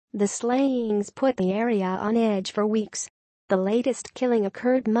The slayings put the area on edge for weeks. The latest killing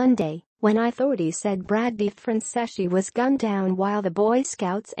occurred Monday, when authorities said Brad DeFranceschi was gunned down while the Boy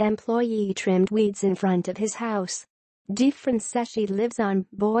Scouts employee trimmed weeds in front of his house. DeFranceschi lives on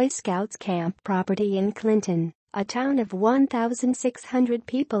Boy Scouts camp property in Clinton, a town of 1,600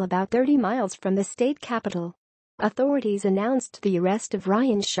 people about 30 miles from the state capital. Authorities announced the arrest of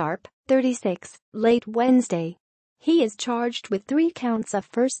Ryan Sharp, 36, late Wednesday. He is charged with 3 counts of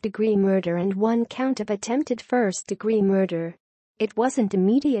first-degree murder and 1 count of attempted first-degree murder. It wasn't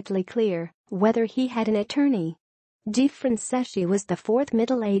immediately clear whether he had an attorney. DeFranceschi was the 4th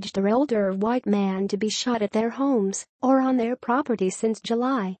middle-aged or older white man to be shot at their homes or on their property since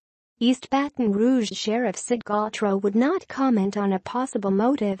July. East Baton Rouge Sheriff Sid Gautreaux would not comment on a possible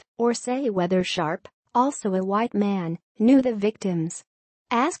motive or say whether Sharp, also a white man, knew the victims.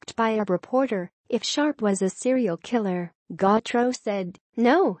 Asked by a reporter if Sharp was a serial killer, Gautreaux said,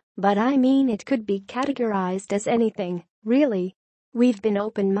 "No, but I mean it could be categorized as anything, really. We've been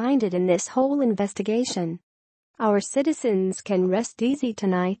open-minded in this whole investigation. Our citizens can rest easy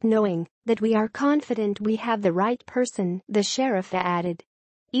tonight knowing that we are confident we have the right person," the sheriff added.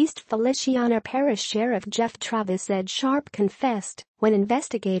 East Feliciana Parish Sheriff Jeff Travis said Sharp confessed when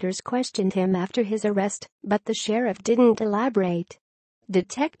investigators questioned him after his arrest, but the sheriff didn't elaborate.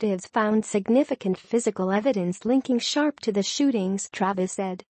 Detectives found significant physical evidence linking Sharp to the shootings, Travis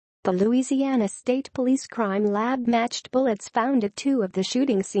said. The Louisiana State Police Crime Lab matched bullets found at 2 of the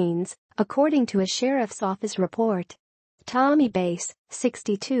shooting scenes, according to a sheriff's office report. Tommy Bass,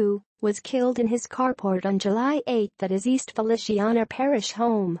 62, was killed in his carport on July 8 at his East Feliciana Parish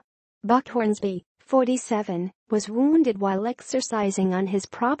home. Buck Hornsby, 47, was wounded while exercising on his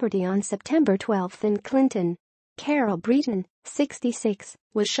property on September 12 in Clinton. Carol Breton, 66,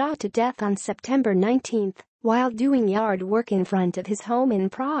 was shot to death on September 19 while doing yard work in front of his home in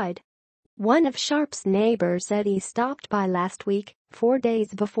Pride. One of Sharp's neighbors said he stopped by last week, 4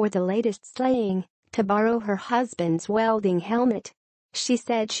 days before the latest slaying, to borrow her husband's welding helmet. She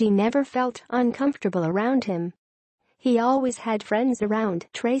said she never felt uncomfortable around him. He always had friends around,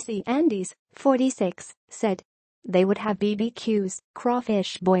 Tracy Andes, 46, said. They would have BBQs,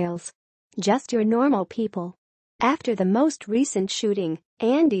 crawfish boils. Just your normal people. After the most recent shooting,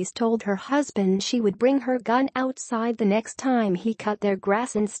 Andes told her husband she would bring her gun outside the next time he cut their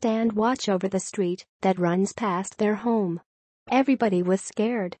grass and stand watch over the street that runs past their home. Everybody was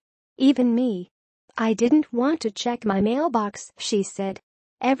scared. Even me. I didn't want to check my mailbox, she said.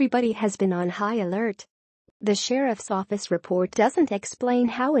 Everybody has been on high alert. The sheriff's office report doesn't explain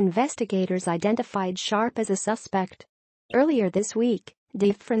how investigators identified Sharp as a suspect. Earlier this week,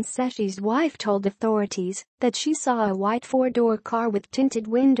 DeFranceschi's wife told authorities that she saw a white 4-door car with tinted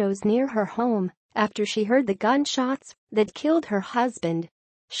windows near her home after she heard the gunshots that killed her husband.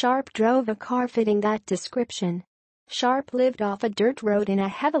 Sharp drove a car fitting that description. Sharp lived off a dirt road in a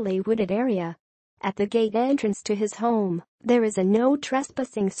heavily wooded area. At the gate entrance to his home, there is a no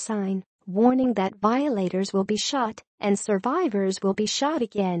trespassing sign, warning that violators will be shot and survivors will be shot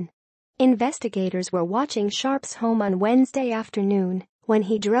again. Investigators were watching Sharp's home on Wednesday afternoon when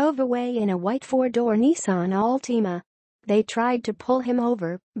he drove away in a white 4-door Nissan Altima. They tried to pull him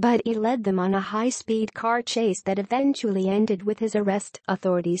over, but he led them on a high-speed car chase that eventually ended with his arrest,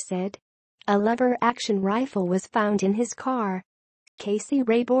 authorities said. A lever-action rifle was found in his car. Casey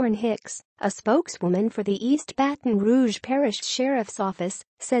Rayborn Hicks, a spokeswoman for the East Baton Rouge Parish Sheriff's Office,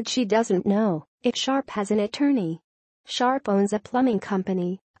 said she doesn't know if Sharp has an attorney. Sharp owns a plumbing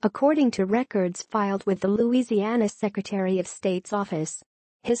company, according to records filed with the Louisiana Secretary of State's office.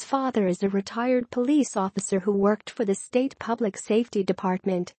 His father is a retired police officer who worked for the state public safety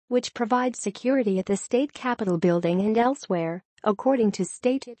department, which provides security at the state capitol building and elsewhere, according to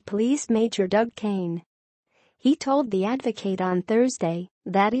State Police Major Doug Kane. He told The Advocate on Thursday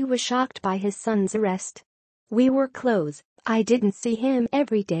that he was shocked by his son's arrest. "We were close. I didn't see him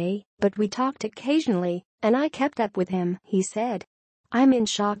every day, but we talked occasionally, and I kept up with him," he said. "I'm in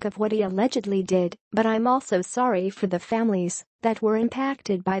shock of what he allegedly did, but I'm also sorry for the families that were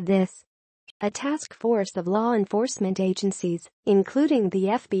impacted by this." A task force of law enforcement agencies, including the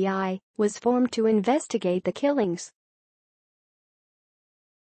FBI, was formed to investigate the killings.